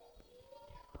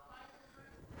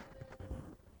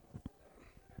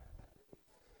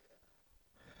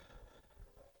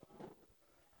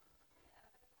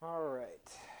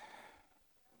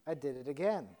I did it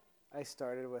again. I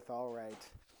started with all right.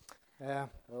 Yeah,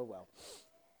 oh well.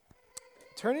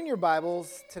 Turn in your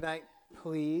Bibles tonight,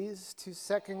 please, to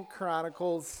 2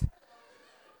 Chronicles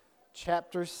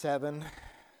chapter 7.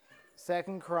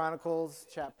 2 Chronicles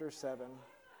chapter 7.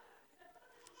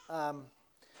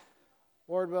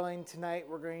 Lord willing, tonight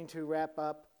we're going to wrap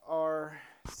up our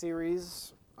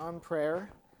series on prayer.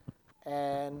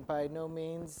 And by no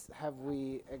means have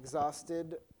we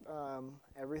exhausted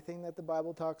everything that the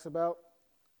Bible talks about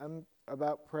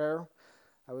prayer.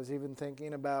 I was even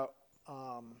thinking about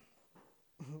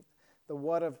the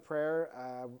what of prayer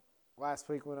last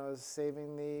week when I was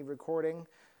saving the recording.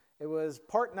 It was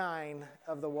part 9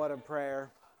 of the what of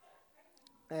prayer.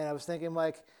 And I was thinking,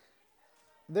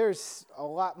 there's a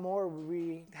lot more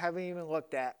we haven't even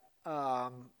looked at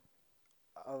of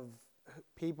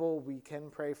people we can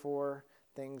pray for,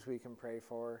 things we can pray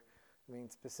for. I mean,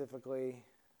 specifically,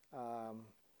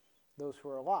 those who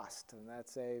are lost. And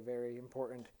that's a very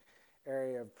important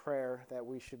area of prayer that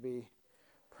we should be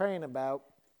praying about.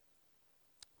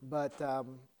 But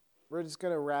we're just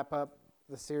going to wrap up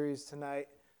the series tonight,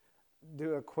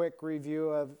 do a quick review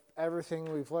of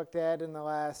everything we've looked at in the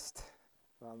last,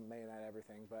 well, maybe not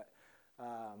everything, but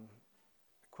a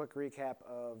quick recap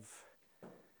of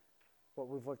what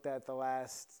we've looked at the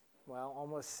last,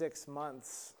 almost 6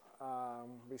 months.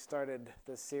 We started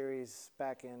this series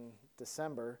back in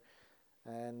December,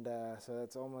 and so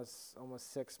that's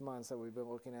almost 6 months that we've been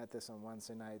looking at this on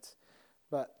Wednesday nights.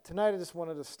 But tonight I just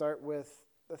wanted to start with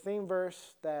the theme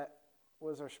verse that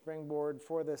was our springboard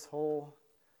for this whole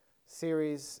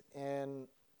series in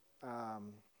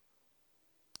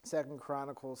 2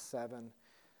 Chronicles 7.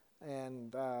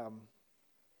 And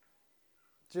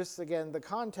just again, the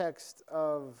context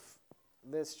of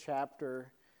this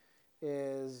chapter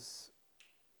is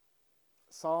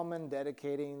Solomon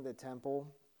dedicating the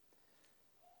temple.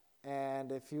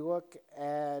 And if you look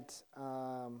at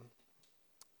 2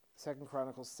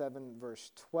 Chronicles 7,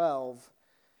 verse 12,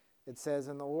 it says,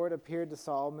 "And the Lord appeared to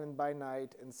Solomon by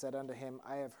night and said unto him,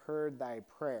 I have heard thy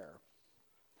prayer."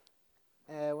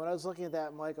 And when I was looking at that,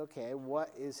 I'm like, okay,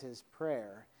 what is his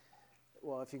prayer?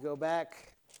 Well, if you go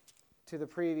back to the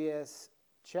previous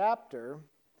chapter,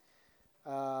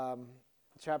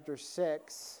 chapter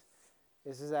 6,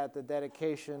 this is at the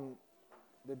dedication.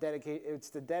 It's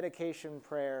the dedication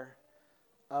prayer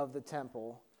of the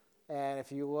temple. And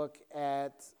if you look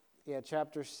at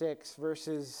chapter 6,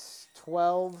 verses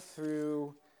 12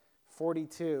 through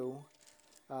 42,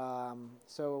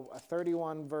 so a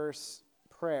 31-verse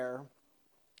prayer,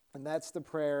 and that's the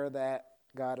prayer that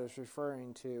God is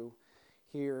referring to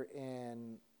here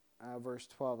in verse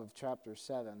 12 of chapter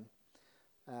 7.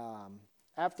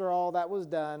 After all that was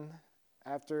done,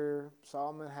 after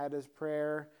Solomon had his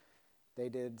prayer, they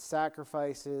did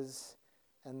sacrifices,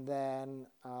 and then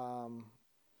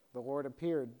the Lord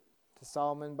appeared to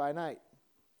Solomon by night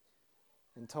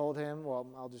and told him,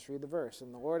 I'll just read the verse.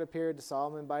 "And the Lord appeared to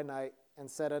Solomon by night and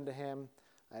said unto him,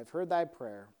 I have heard thy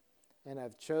prayer, and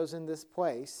have chosen this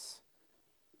place,"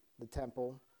 the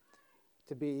temple,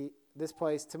 "to be this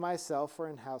place to myself for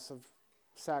an house of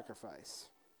sacrifice."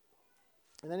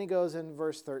 And then he goes in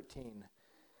verse 13.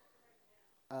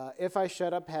 "If I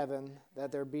shut up heaven,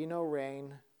 that there be no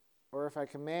rain, or if I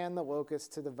command the locusts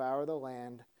to devour the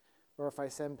land, or if I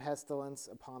send pestilence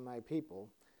upon my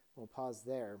people." We'll pause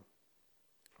there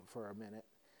for a minute.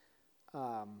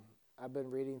 I've been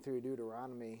reading through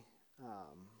Deuteronomy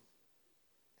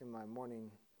in my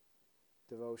morning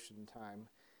devotion time,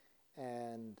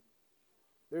 and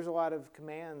there's a lot of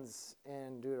commands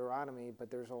in Deuteronomy,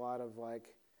 but there's a lot of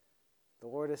the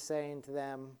Lord is saying to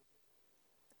them,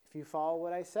 if you follow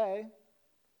what I say,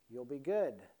 you'll be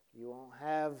good. You won't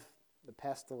have the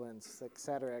pestilence,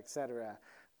 etc., etc.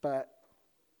 But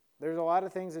there's a lot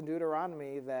of things in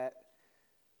Deuteronomy that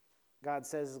God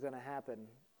says is going to happen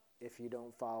if you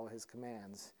don't follow his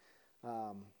commands.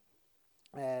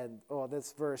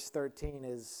 This verse 13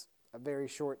 is a very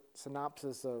short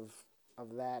synopsis of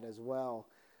that as well.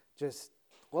 Just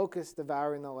locusts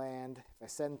devouring the land, if I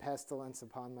send pestilence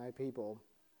upon my people.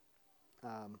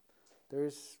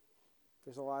 There's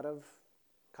a lot of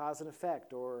cause and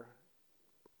effect, or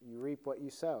you reap what you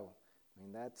sow. I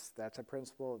mean, that's a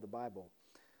principle of the Bible.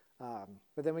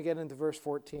 But then we get into verse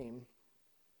 14,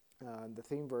 the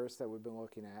theme verse that we've been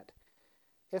looking at.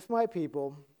 "If my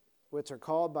people, which are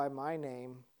called by my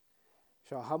name,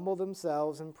 shall humble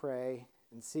themselves and pray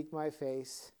and seek my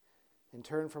face and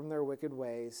turn from their wicked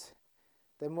ways,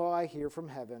 then will I hear from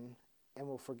heaven and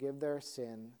will forgive their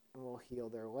sin and will heal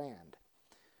their land."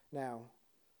 Now,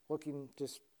 looking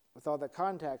just with all the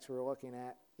context we're looking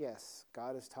at, yes,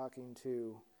 God is talking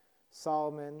to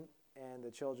Solomon and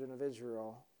the children of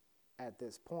Israel at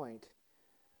this point.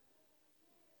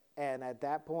 And at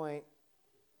that point,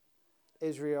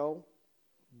 Israel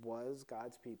was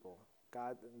God's people.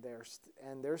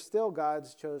 They're still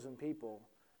God's chosen people,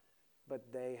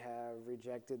 but they have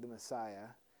rejected the Messiah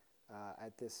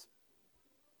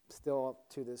still up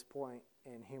to this point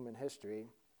in human history.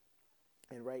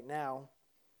 And right now,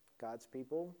 God's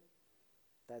people,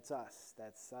 that's us.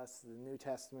 That's us, the New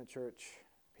Testament church,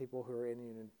 people who are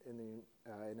in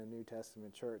a New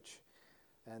Testament church,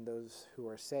 and those who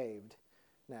are saved.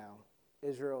 Now,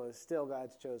 Israel is still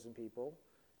God's chosen people,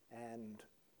 and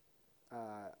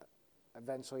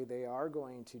eventually they are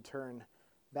going to turn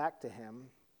back to him.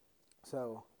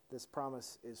 So this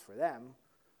promise is for them,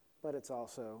 but it's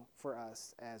also for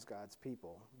us as God's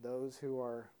people. Those who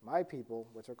are my people,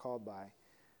 which are called by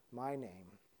my name,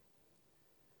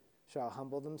 shall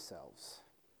humble themselves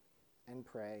and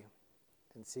pray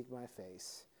and seek my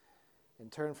face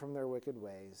and turn from their wicked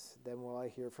ways. Then will I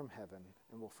hear from heaven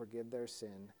and will forgive their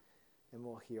sin and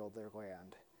will heal their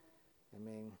land. I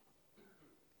mean,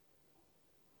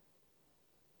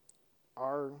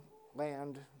 our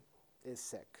land is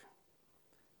sick.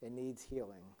 It needs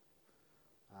healing.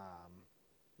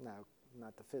 Now,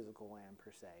 not the physical land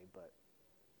per se, but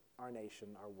our nation,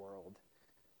 our world,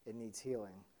 it needs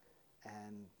healing.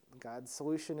 And God's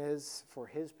solution is for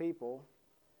his people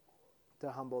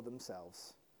to humble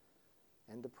themselves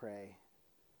and to pray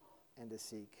and to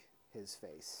seek his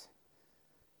face.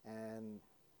 And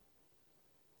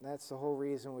that's the whole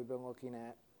reason we've been looking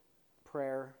at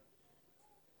prayer,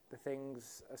 the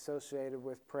things associated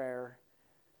with prayer.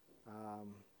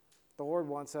 The Lord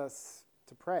wants us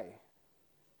to pray.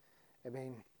 I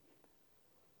mean,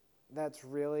 that's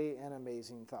really an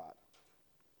amazing thought.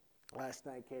 Last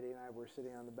night, Katie and I were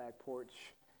sitting on the back porch,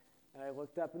 and I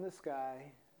looked up in the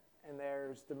sky, and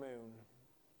there's the moon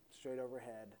straight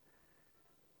overhead.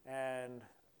 And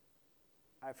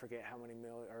I forget how many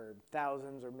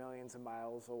thousands or millions of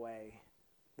miles away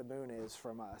the moon is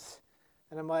from us.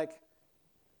 And I'm like,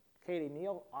 Katie,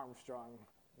 Neil Armstrong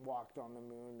walked on the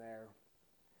moon there.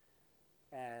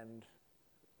 And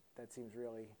that seems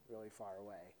really, really far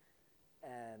away.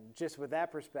 And just with that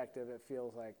perspective, it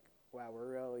feels like, wow,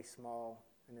 we're really small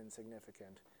and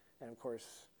insignificant. And of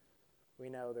course, we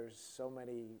know there's so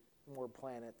many more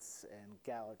planets and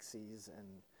galaxies and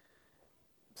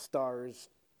stars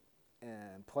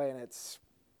and planets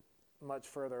much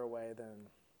further away than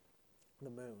the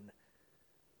moon.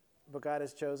 But God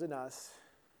has chosen us.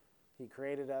 He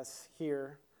created us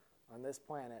here on this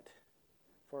planet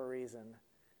for a reason.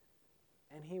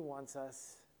 And he wants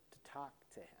us to talk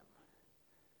to him.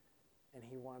 And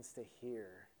he wants to hear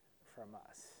from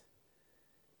us.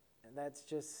 And that's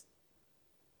just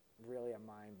really a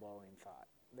mind-blowing thought.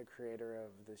 The creator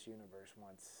of this universe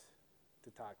wants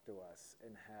to talk to us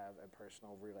and have a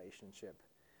personal relationship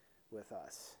with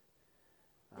us.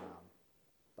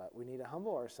 But we need to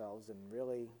humble ourselves and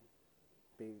really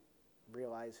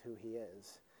realize who he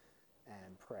is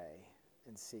and pray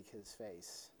and seek his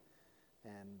face.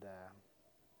 And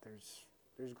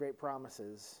there's great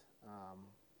promises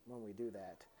when we do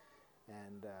that.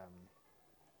 And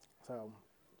so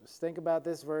just think about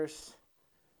this verse.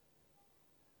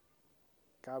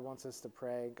 God wants us to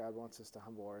pray. God wants us to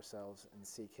humble ourselves and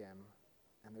seek him.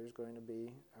 And there's going to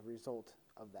be a result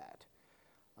of that.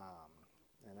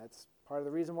 And that's part of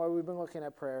the reason why we've been looking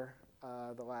at prayer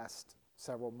the last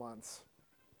several months.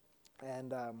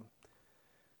 And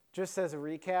just as a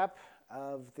recap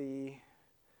of the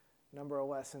number of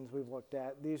lessons we've looked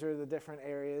at, these are the different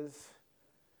areas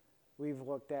we've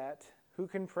looked at. Who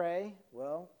can pray?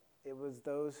 Well, it was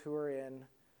those who are in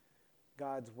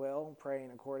God's will,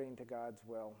 praying according to God's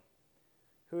will.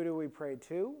 Who do we pray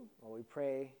to? Well, we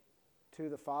pray to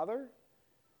the Father,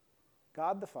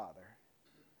 God the Father.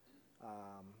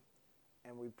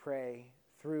 And we pray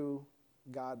through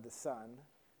God the Son,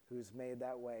 who's made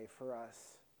that way for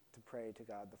us to pray to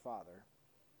God the Father.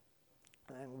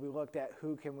 And we looked at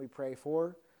who can we pray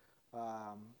for.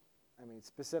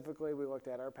 Specifically, we looked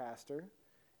at our pastor,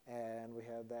 and we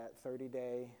had that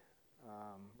 30-day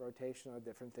rotation of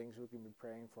different things we can be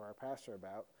praying for our pastor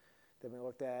about. Then we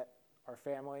looked at our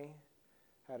family,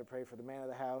 how to pray for the man of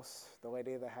the house, the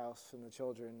lady of the house, and the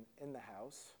children in the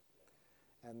house.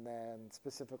 And then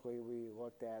specifically, we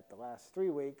looked at the last 3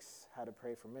 weeks, how to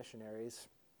pray for missionaries.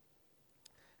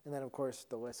 And then, of course,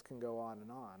 the list can go on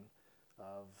and on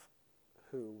of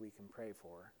who we can pray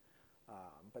for.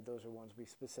 But those are ones we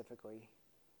specifically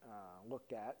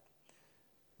looked at.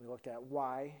 We looked at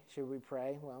why should we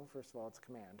pray. Well, first of all, it's a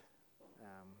command.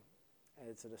 And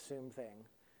it's an assumed thing.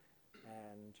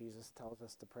 And Jesus tells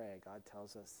us to pray. God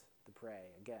tells us to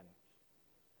pray. Again,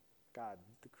 God,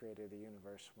 the creator of the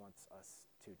universe, wants us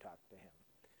to talk to him.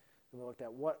 And we looked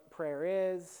at what prayer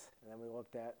is, and then we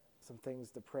looked at some things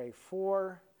to pray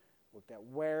for. Looked at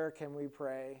where can we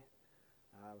pray.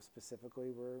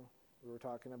 Specifically, we were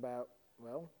talking about,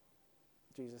 well,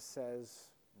 Jesus says,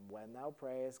 when thou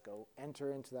prayest, go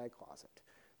enter into thy closet.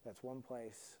 That's one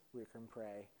place we can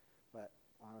pray, but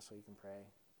honestly, you can pray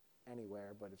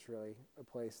anywhere, but it's really a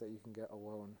place that you can get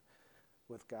alone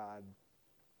with God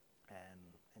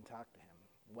and talk to him.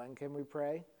 When can we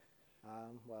pray?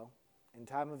 Well, in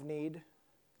time of need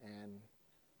and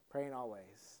praying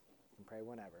always. You can pray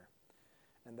whenever.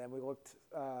 And then we looked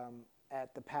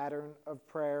at the pattern of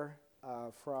prayer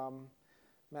from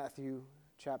Matthew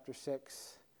chapter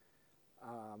 6.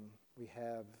 We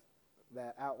have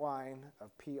that outline of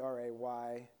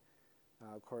Pray.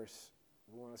 Of course,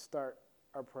 we want to start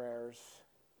our prayers,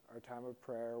 our time of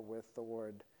prayer with the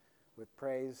Lord, with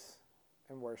praise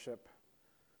and worship.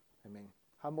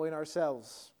 Humbling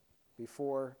ourselves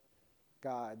before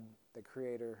God, the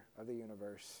creator of the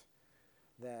universe.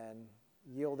 Then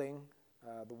yielding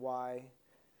the why,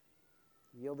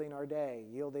 yielding our day,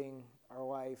 yielding our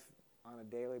life on a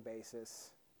daily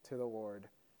basis to the Lord.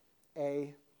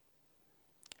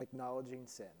 Acknowledging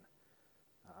sin.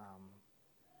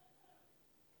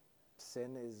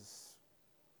 Sin is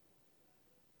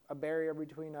a barrier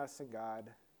between us and God,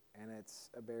 and it's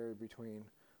a barrier between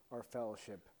our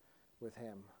fellowship with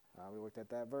him. We looked at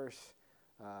that verse.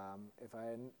 If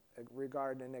I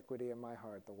regard iniquity in my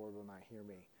heart, the Lord will not hear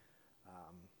me.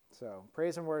 So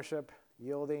praise and worship,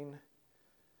 yielding,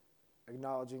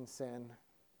 acknowledging sin,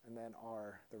 and then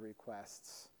the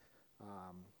requests.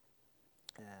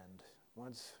 And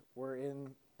once we're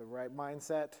in the right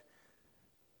mindset,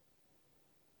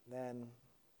 then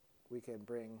we can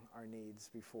bring our needs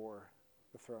before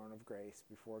the throne of grace,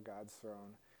 before God's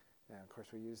throne. And of course,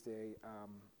 we use the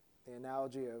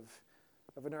analogy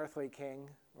of an earthly king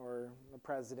or a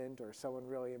president or someone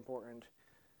really important.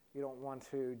 You don't want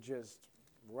to just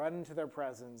run into their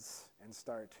presence and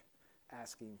start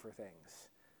asking for things.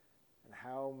 And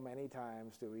how many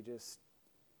times do we just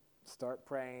start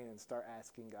praying and start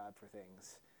asking God for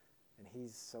things? And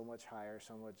he's so much higher,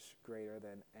 so much greater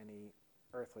than any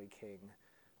earthly king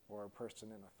or person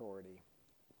in authority.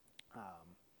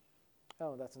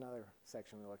 That's another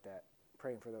section we looked at,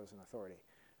 praying for those in authority.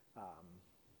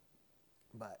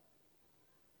 But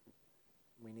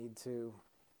we need to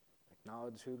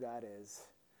acknowledge who God is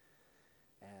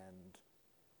and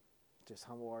just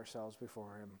humble ourselves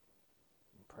before him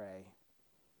and pray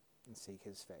and seek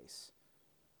his face.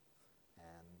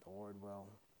 And the Lord will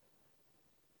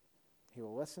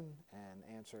listen and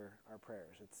answer our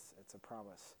prayers. It's a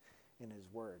promise in his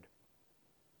word.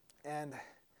 And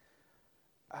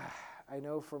I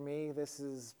know for me, this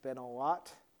has been a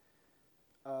lot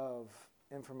of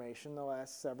information the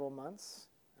last several months,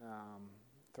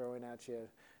 throwing at you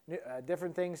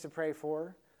different things to pray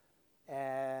for,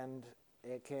 and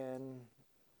it can,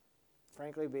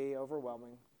 frankly, be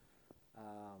overwhelming.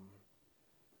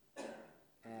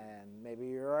 And maybe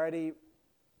you're already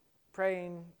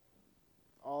praying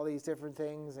all these different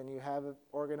things and you have it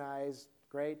organized,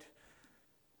 great.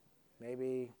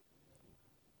 Maybe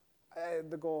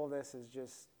the goal of this is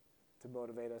just to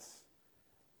motivate us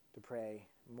to pray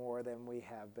more than we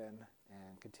have been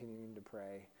and continuing to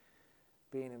pray,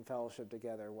 being in fellowship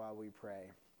together while we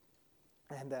pray.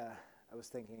 And I was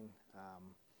thinking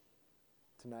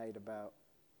tonight about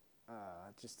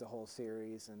just the whole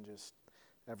series and just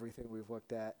everything we've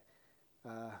looked at.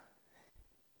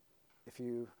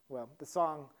 The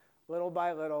song Little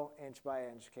by Little, Inch by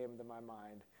Inch came to my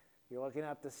mind. You're looking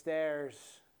up the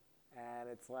stairs and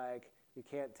it's like you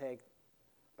can't take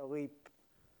a leap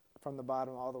from the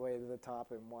bottom all the way to the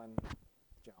top in one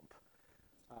jump.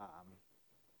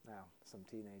 Now, some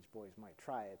teenage boys might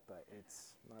try it, but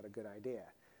it's not a good idea.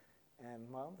 And,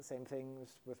 the same thing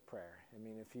with prayer.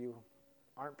 If you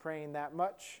aren't praying that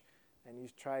much and you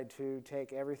try to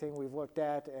take everything we've looked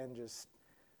at and just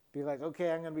be like,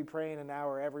 okay, I'm going to be praying an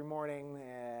hour every morning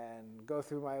and go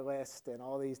through my list and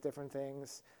all these different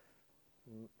things,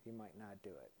 you might not do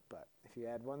it. But if you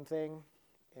add one thing,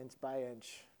 inch by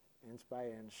inch,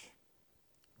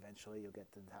 eventually you'll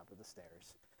get to the top of the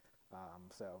stairs.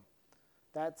 So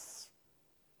that's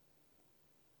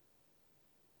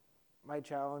my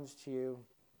challenge to you.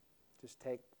 Just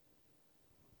take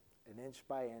an inch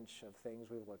by inch of things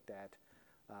we've looked at.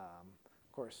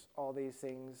 Of course, all these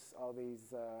things, all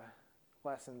these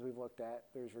lessons we've looked at,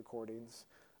 there's recordings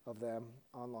of them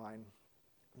online.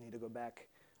 You need to go back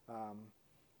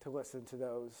to listen to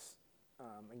those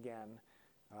again,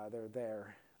 they're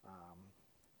there.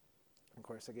 Of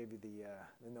course, I gave you the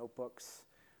notebooks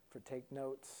for take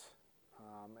notes,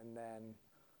 and then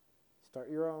start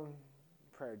your own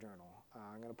prayer journal.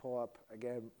 I'm going to pull up,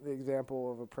 again, the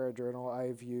example of a prayer journal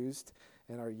I've used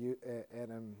and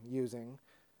am using.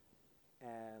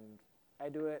 And I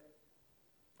do it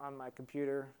on my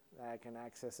computer. I can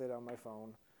access it on my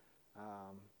phone.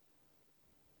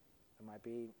 It might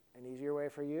be an easier way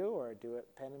for you, or do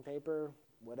it pen and paper,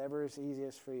 whatever is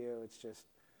easiest for you. It's just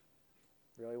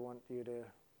really want you to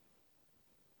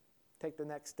take the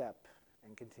next step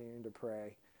and continue to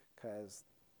pray, because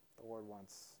the Lord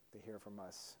wants to hear from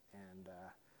us. And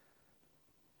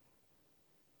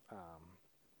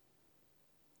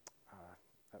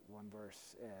that one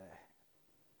verse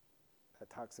that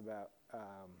talks about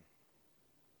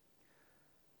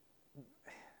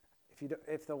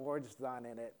if the Lord's not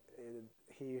in it,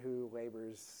 he who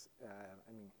labors.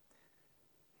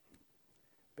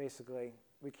 Basically,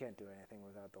 we can't do anything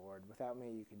without the Lord. Without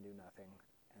me, you can do nothing,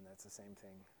 and that's the same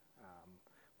thing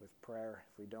with prayer.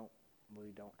 If we don't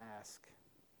ask.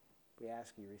 We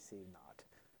ask, you receive not.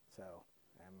 So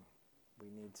we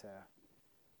need to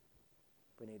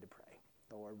pray.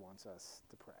 The Lord wants us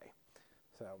to pray.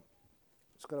 So I'm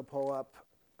just going to pull up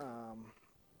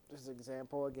just an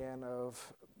example again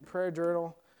of prayer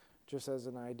journal, just as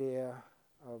an idea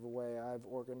of a way I've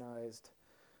organized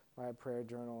my prayer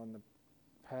journal in the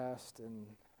past and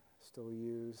still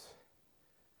use.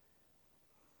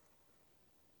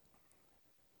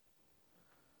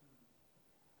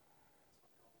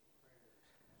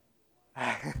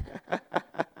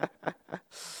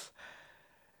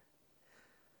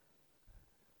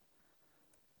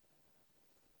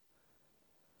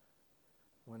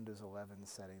 Windows 11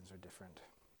 settings are different.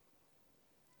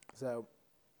 So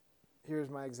here's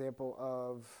my example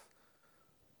of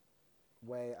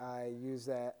way I use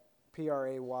that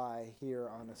PRAY here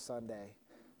on a Sunday.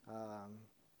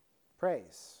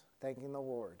 Praise, thanking the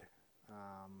Lord,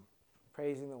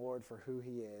 praising the Lord for who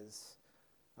he is.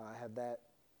 I had that.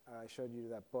 I showed you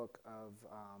that book of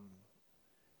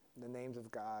the names of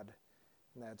God,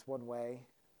 and that's one way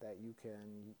that you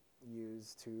can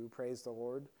use to praise the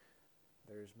Lord.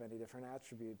 There's many different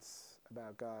attributes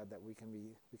about God that we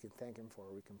can thank him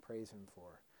for, we can praise him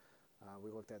for. We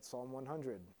looked at Psalm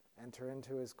 100. Enter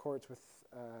his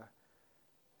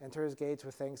gates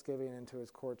with thanksgiving, and into his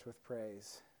courts with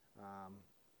praise.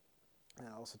 And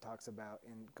it also talks about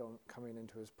coming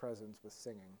into his presence with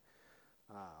singing.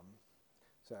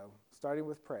 So starting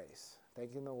with praise,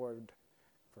 thanking the Lord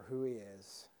for who he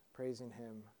is, praising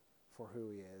him for who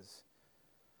he is,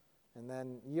 and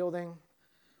then yield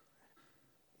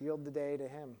the day to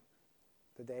him.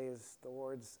 The day is the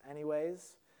Lord's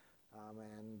anyways,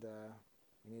 and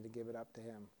we need to give it up to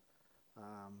him.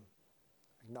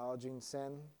 Acknowledging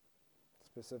sin,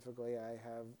 specifically I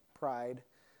have pride,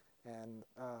 and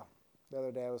the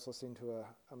other day I was listening to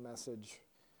a message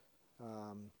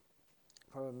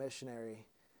from a missionary,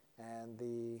 and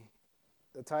the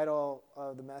title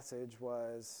of the message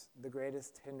was "The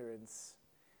Greatest Hindrance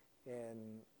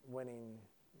in Winning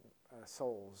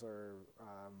Souls," or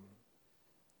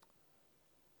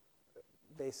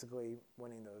basically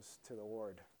winning those to the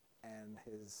Lord. And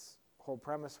his whole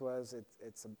premise was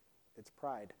it's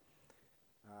pride,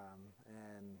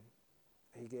 and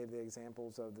he gave the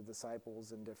examples of the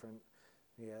disciples in different,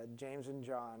 James and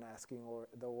John asking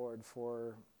the Lord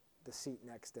for the seat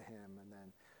next to him, and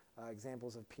then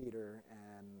examples of Peter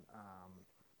and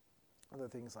other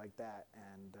things like that.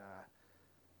 And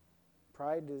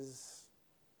pride it's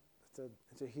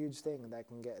a huge thing that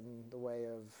can get in the way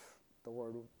of the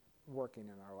Lord working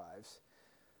in our lives.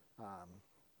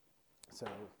 So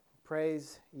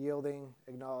praise, yielding,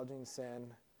 acknowledging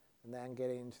sin, and then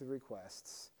getting into the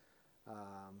requests.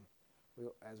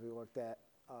 As we looked at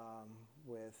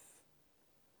with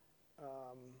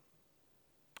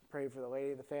praying for the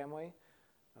lady of the family.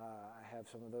 I have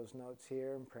some of those notes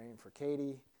here. I'm praying for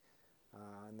Katie,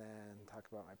 and then talk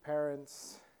about my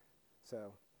parents.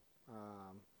 So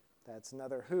that's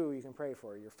another who you can pray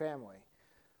for, your family.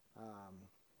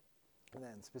 And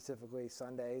then specifically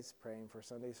Sundays, praying for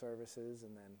Sunday services,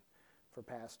 and then for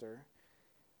pastor.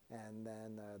 And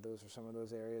then those are some of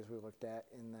those areas we looked at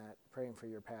in that, praying for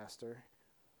your pastor,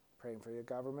 praying for your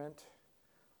government.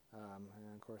 And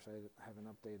of course I haven't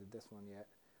updated this one yet.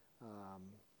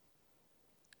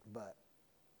 But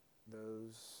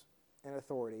those in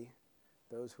authority,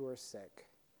 those who are sick.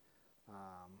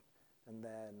 And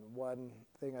then one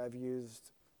thing I've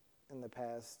used in the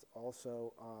past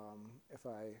also, if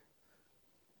I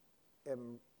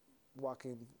am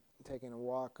taking a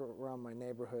walk around my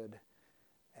neighborhood,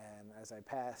 And as I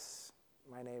pass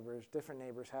my neighbors, different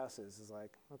neighbors' houses, is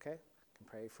like, okay, I can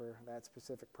pray for that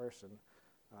specific person.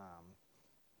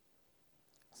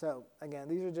 So again,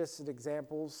 these are just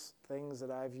examples, things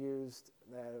that I've used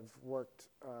that have worked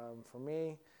for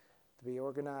me to be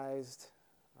organized.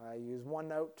 I use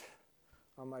OneNote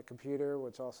on my computer,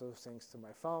 which also syncs to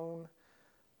my phone,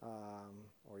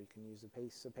 or you can use a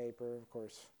piece of paper. Of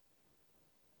course,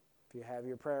 if you have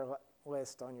your prayer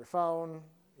list on your phone,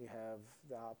 you have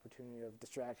the opportunity of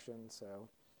distraction, so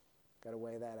got to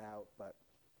weigh that out. But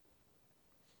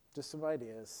just some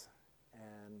ideas,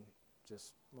 and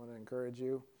just want to encourage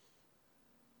you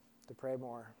to pray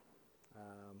more.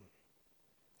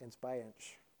 Inch by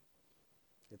inch,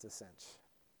 it's a cinch.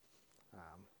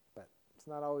 But it's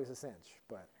not always a cinch,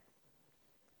 but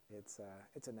it's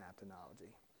an apt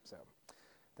analogy. So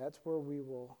that's where we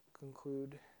will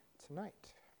conclude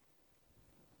tonight.